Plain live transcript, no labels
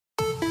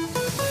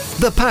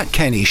The Pat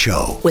Kenny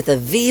Show with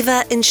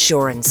Aviva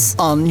Insurance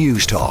on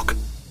News Talk.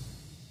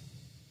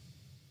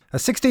 A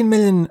 16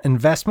 million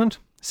investment,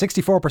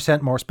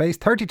 64% more space,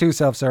 32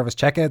 self-service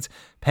checkouts.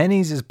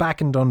 Penneys is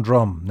back in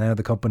Dundrum, now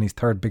the company's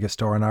third biggest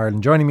store in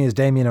Ireland. Joining me is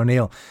Damien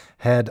O'Neill,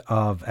 head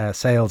of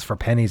sales for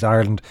Penneys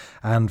Ireland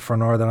and for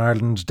Northern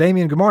Ireland.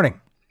 Damien, good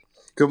morning.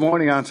 Good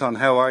morning, Anton.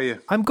 How are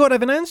you? I'm good.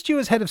 I've announced you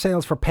as head of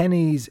sales for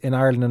Penneys in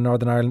Ireland and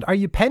Northern Ireland. Are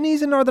you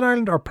Penneys in Northern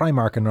Ireland or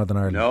Primark in Northern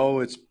Ireland? No,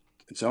 it's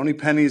only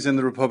Penneys in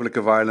the Republic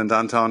of Ireland,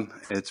 Anton.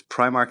 It's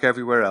Primark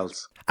everywhere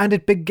else. And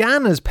it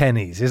began as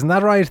Penneys, isn't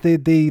that right?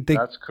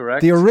 That's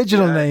correct. The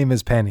original name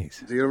is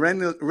Penneys. The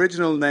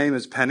original name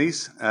is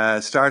Penneys.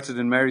 Started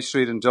in Mary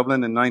Street in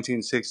Dublin in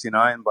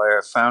 1969 by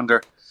our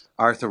founder,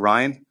 Arthur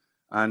Ryan.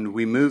 And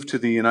we moved to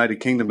the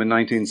United Kingdom in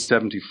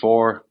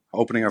 1974,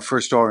 opening our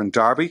first store in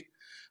Derby.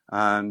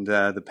 And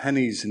the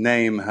Penneys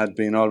name had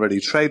been already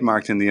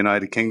trademarked in the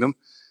United Kingdom.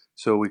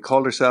 So we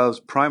called ourselves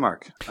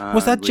Primark.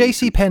 Was that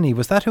J.C. Penney?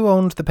 Was that who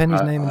owned the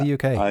Penneys name in the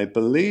UK? I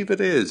believe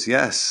it is,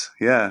 yes.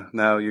 Yeah.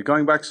 Now, you're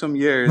going back some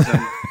years.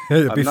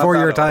 And before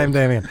your time,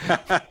 Damien.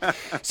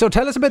 So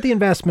tell us about the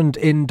investment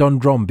in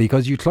Dundrum,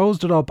 because you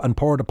closed it up and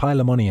poured a pile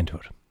of money into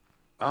it.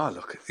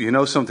 Look, you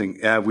know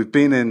something? We've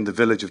been in the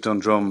village of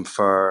Dundrum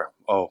for,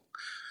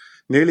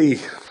 nearly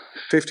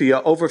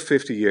over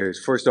 50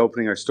 years. First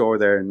opening our store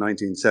there in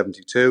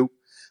 1972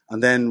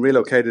 and then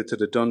relocated to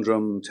the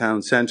Dundrum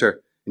town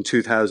centre in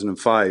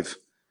 2005,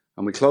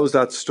 and we closed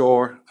that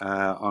store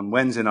on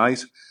Wednesday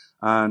night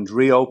and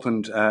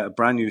reopened a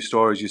brand new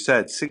store, as you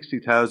said,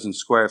 60,000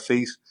 square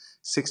feet,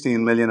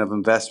 16 million of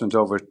investment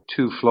over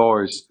 2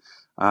 floors.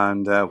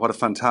 And what a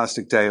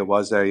fantastic day it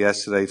was there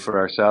yesterday for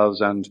ourselves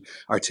and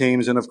our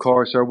teams and, of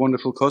course, our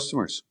wonderful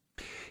customers.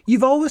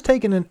 You've always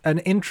taken an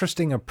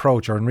interesting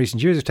approach, or in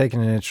recent years have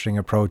taken an interesting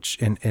approach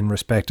in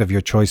respect of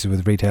your choices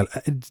with retail.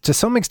 To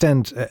some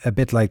extent, a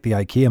bit like the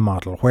IKEA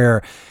model,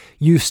 where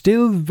you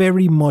still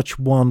very much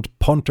want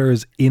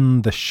punters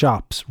in the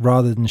shops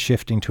rather than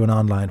shifting to an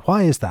online.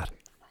 Why is that?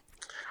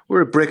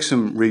 We're a bricks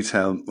and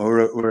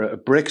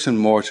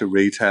mortar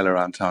retailer,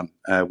 Anton.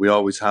 We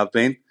always have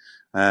been.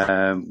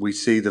 We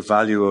see the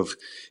value of,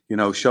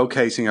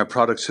 showcasing our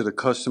products to the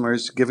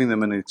customers, giving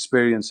them an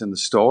experience in the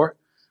store.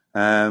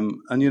 And,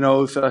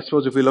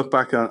 if we look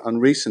back on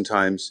recent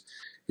times,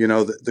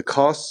 the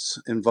costs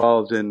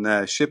involved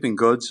in shipping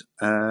goods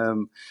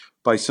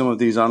by some of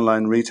these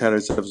online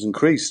retailers have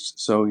increased.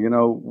 So,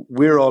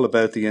 we're all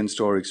about the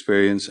in-store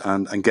experience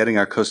and getting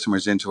our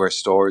customers into our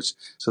stores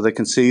so they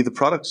can see the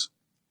products.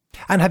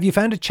 And have you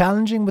found it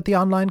challenging with the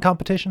online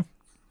competition?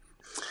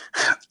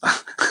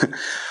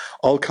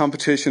 All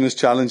competition is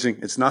challenging.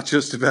 It's not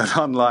just about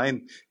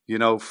online,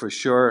 for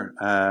sure.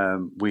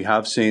 We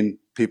have seen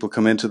people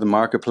come into the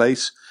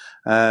marketplace.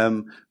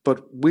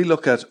 But we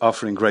look at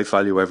offering great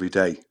value every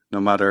day, no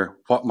matter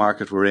what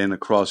market we're in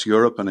across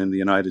Europe and in the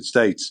United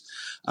States.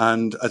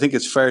 And I think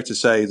it's fair to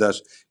say that,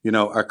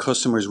 our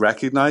customers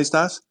recognize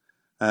that.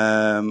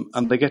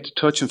 And they get to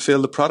touch and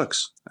feel the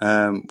products,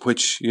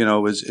 which,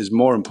 is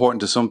more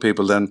important to some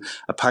people than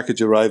a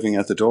package arriving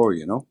at the door,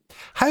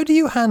 How do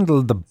you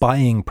handle the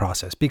buying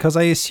process? Because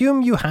I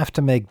assume you have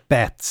to make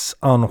bets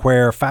on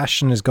where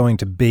fashion is going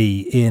to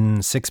be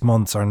in 6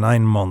 months or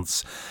 9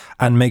 months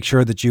and make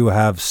sure that you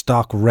have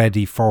stock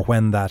ready for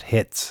when that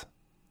hits.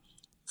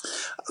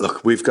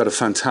 Look, we've got a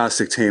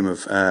fantastic team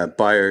of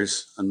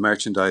buyers and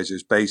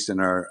merchandisers based in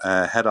our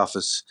head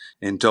office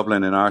in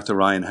Dublin in Arthur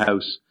Ryan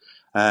House.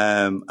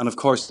 And of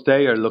course,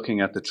 they are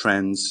looking at the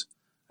trends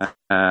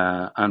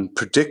and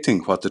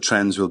predicting what the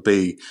trends will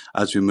be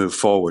as we move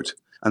forward.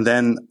 And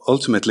then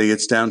ultimately,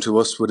 it's down to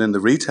us within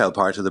the retail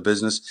part of the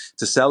business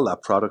to sell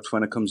that product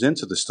when it comes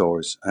into the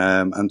stores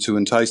and to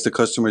entice the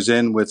customers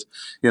in with,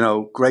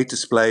 great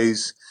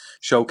displays,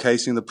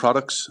 showcasing the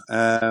products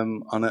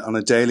on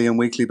a daily and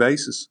weekly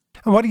basis.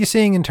 And what are you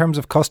seeing in terms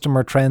of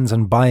customer trends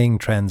and buying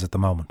trends at the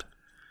moment?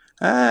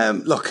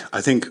 Look, I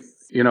think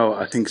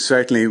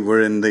certainly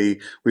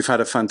we've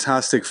had a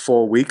fantastic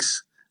 4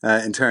 weeks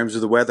in terms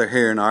of the weather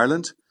here in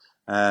Ireland.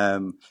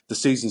 The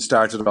season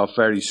started off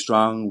very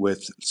strong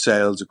with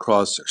sales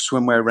across our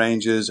swimwear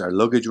ranges, our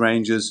luggage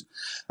ranges,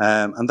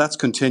 and that's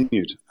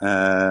continued.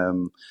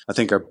 I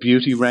think our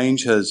beauty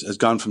range has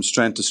gone from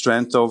strength to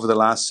strength over the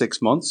last 6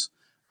 months.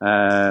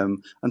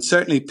 And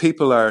certainly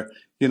people are,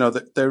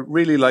 they're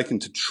really liking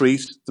to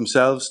treat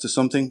themselves to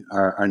something.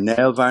 Our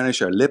nail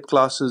varnish, our lip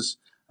glosses,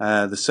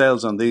 the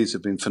sales on these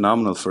have been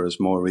phenomenal for us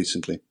more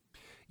recently.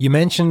 You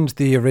mentioned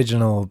the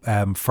original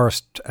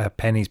first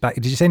Penneys back.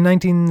 Did you say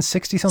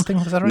 1960 something?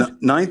 Was that right?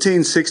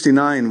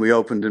 1969 we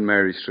opened in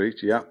Mary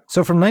Street, yeah.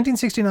 So from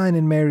 1969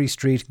 in Mary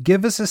Street,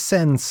 give us a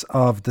sense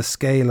of the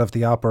scale of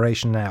the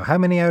operation now. How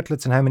many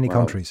outlets and how many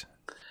countries?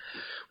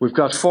 We've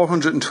got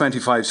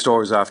 425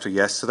 stores after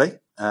yesterday.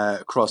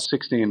 Across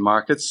 16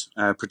 markets,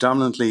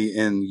 predominantly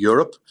in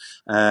Europe.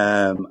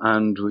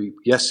 And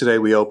yesterday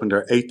we opened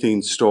our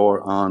 18th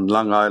store on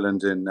Long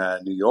Island in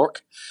New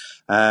York.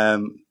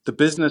 The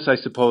business, I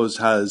suppose,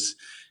 has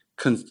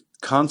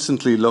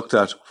constantly looked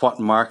at what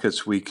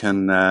markets we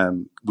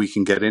can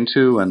get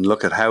into and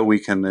look at how we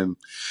can,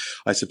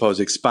 I suppose,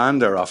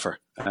 expand our offer.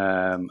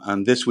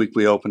 And this week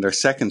we opened our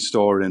second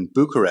store in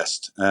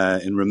Bucharest,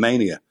 in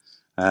Romania,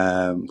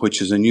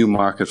 which is a new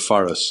market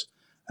for us.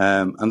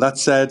 And that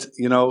said,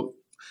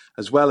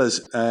 as well as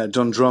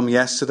Dundrum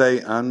yesterday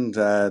and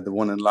the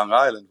one in Long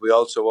Island, we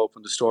also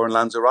opened a store in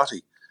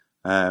Lanzarote,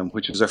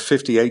 which is our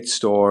 58th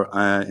store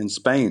in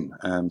Spain.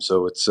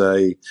 So it's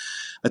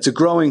a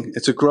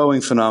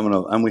growing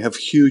phenomenon, and we have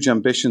huge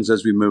ambitions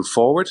as we move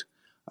forward.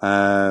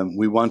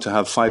 We want to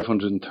have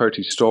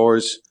 530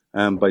 stores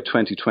by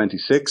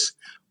 2026,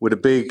 with a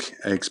big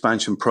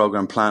expansion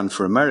program planned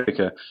for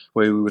America,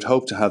 where we would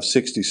hope to have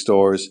 60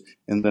 stores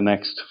in the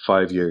next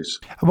 5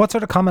 years. What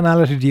sort of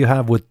commonality do you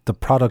have with the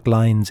product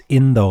lines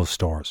in those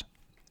stores?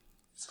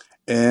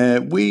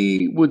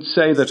 We would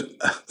say that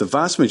the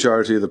vast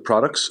majority of the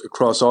products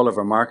across all of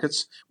our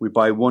markets, we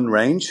buy one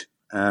range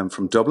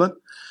from Dublin,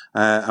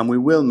 and we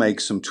will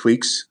make some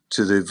tweaks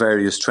to the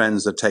various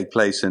trends that take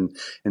place in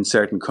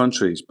certain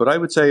countries. But I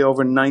would say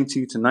over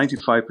 90 to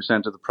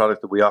 95% of the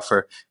product that we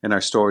offer in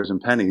our stores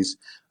and Penneys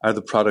are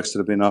the products that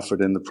have been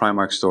offered in the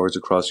Primark stores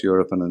across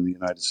Europe and in the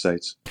United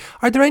States.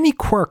 Are there any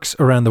quirks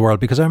around the world?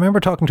 Because I remember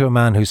talking to a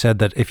man who said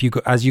that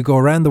as you go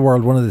around the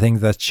world, one of the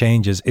things that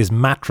changes is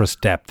mattress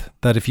depth.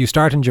 That if you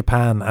start in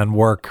Japan and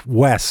work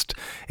west,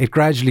 it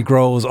gradually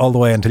grows all the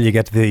way until you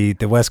get to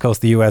the west coast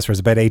of the US, where it's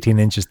about 18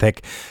 inches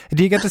thick.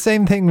 Do you get the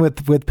same thing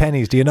with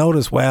Penneys? Do you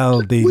notice,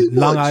 the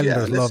Long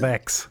Islanders love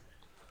X?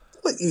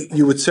 Well,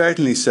 you would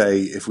certainly say,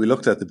 if we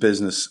looked at the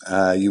business,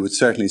 you would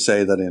certainly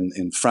say that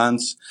in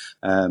France,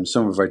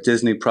 some of our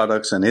Disney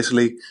products and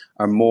Italy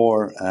are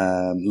more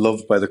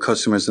loved by the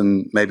customers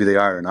than maybe they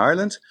are in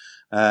Ireland.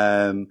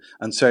 And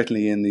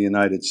certainly in the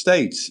United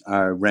States,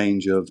 our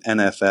range of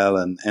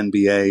NFL and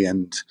NBA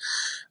and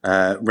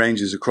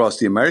ranges across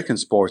the American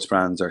sports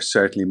brands are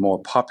certainly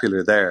more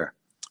popular there.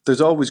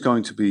 There's always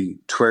going to be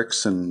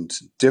quirks and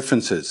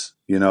differences,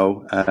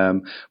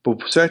 but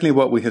certainly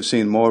what we have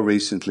seen more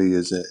recently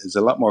is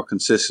a lot more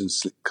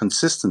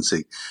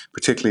consistency,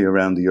 particularly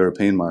around the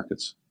European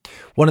markets.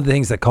 One of the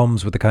things that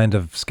comes with the kind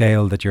of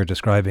scale that you're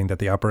describing that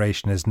the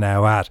operation is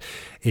now at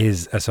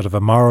is a sort of a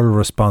moral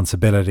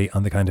responsibility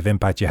on the kind of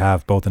impact you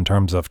have, both in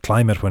terms of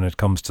climate when it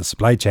comes to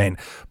supply chain,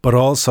 but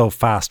also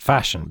fast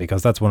fashion,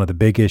 because that's one of the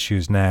big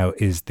issues now,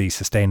 is the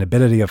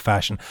sustainability of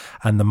fashion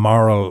and the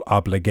moral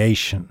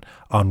obligation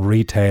on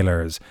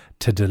retailers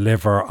to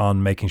deliver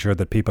on making sure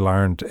that people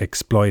aren't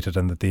exploited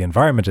and that the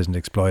environment isn't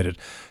exploited.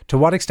 To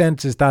what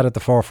extent is that at the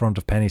forefront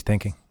of Penneys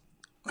thinking?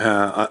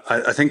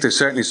 I think there's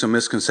certainly some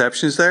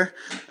misconceptions there,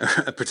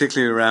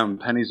 particularly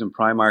around Penneys and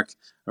Primark,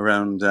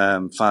 around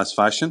fast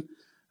fashion.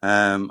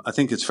 I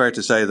think it's fair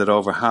to say that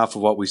over half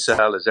of what we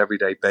sell is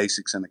everyday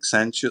basics and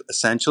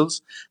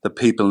essentials that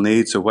people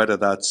need. So whether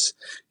that's,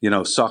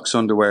 socks,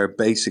 underwear,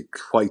 basic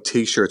white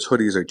t-shirts,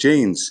 hoodies or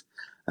jeans.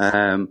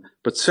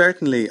 But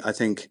certainly I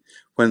think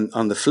when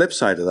on the flip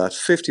side of that,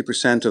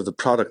 50% of the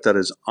product that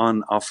is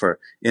on offer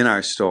in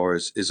our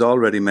stores is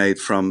already made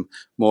from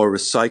more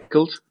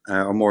recycled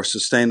or more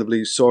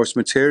sustainably sourced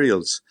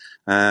materials.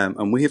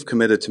 And we have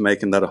committed to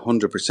making that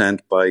 100%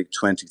 by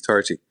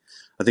 2030.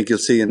 I think you'll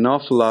see an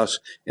awful lot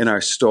in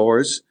our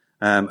stores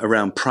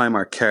around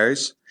Primark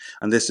Cares.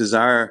 And this is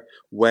our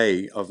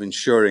way of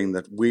ensuring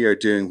that we are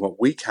doing what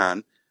we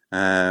can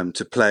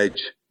to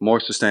pledge more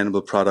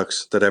sustainable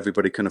products that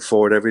everybody can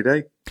afford every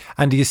day.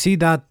 And do you see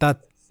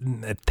that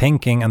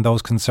thinking and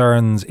those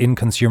concerns in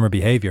consumer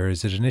behaviour?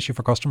 Is it an issue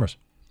for customers?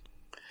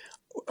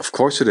 Of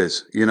course it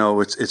is.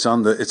 It's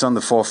on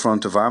the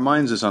forefront of our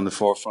minds. It's on the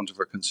forefront of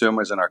our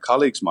consumers and our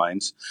colleagues'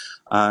 minds.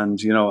 And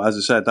as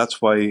I said,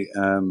 that's why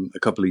a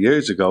couple of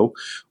years ago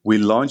we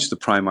launched the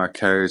Primark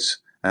Cares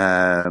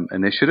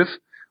initiative.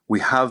 We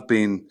have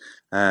been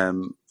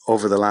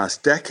over the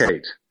last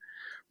decade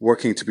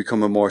working to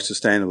become a more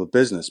sustainable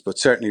business, but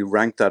certainly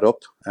ranked that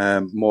up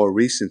more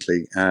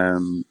recently.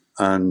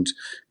 And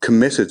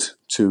committed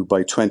to,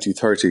 by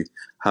 2030,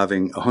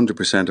 having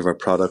 100% of our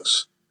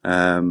products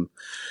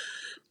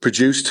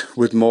produced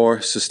with more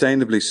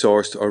sustainably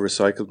sourced or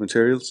recycled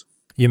materials.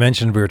 You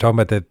mentioned, we were talking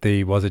about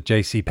was it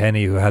J.C.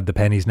 Penney who had the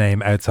Penneys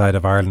name outside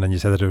of Ireland, and you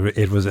said that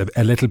it was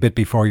a little bit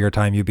before your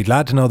time. You'd be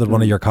glad to know that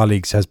one of your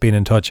colleagues has been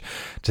in touch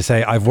to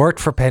say, I've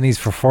worked for Penneys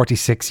for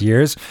 46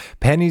 years.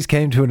 Penneys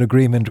came to an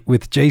agreement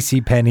with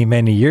J.C. Penney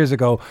many years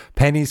ago.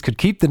 Penneys could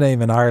keep the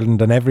name in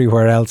Ireland and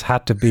everywhere else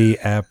had to be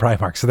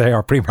Primark. So they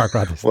are Primark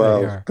rather.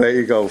 Well, there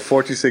you go.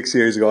 46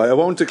 years ago. I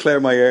won't declare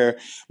my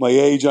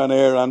age on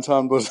air,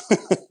 Anton, but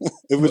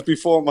it was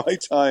before my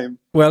time.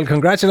 Well,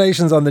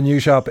 congratulations on the new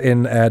shop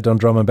in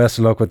Dundrum, and best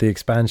of luck with the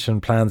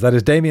expansion plans. That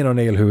is Damien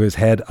O'Neill, who is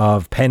head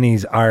of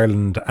Penneys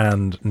Ireland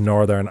and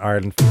Northern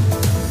Ireland.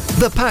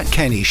 The Pat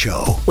Kenny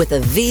Show with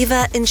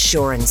Aviva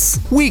Insurance.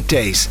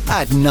 Weekdays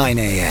at 9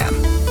 a.m.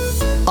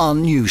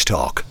 on News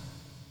Talk.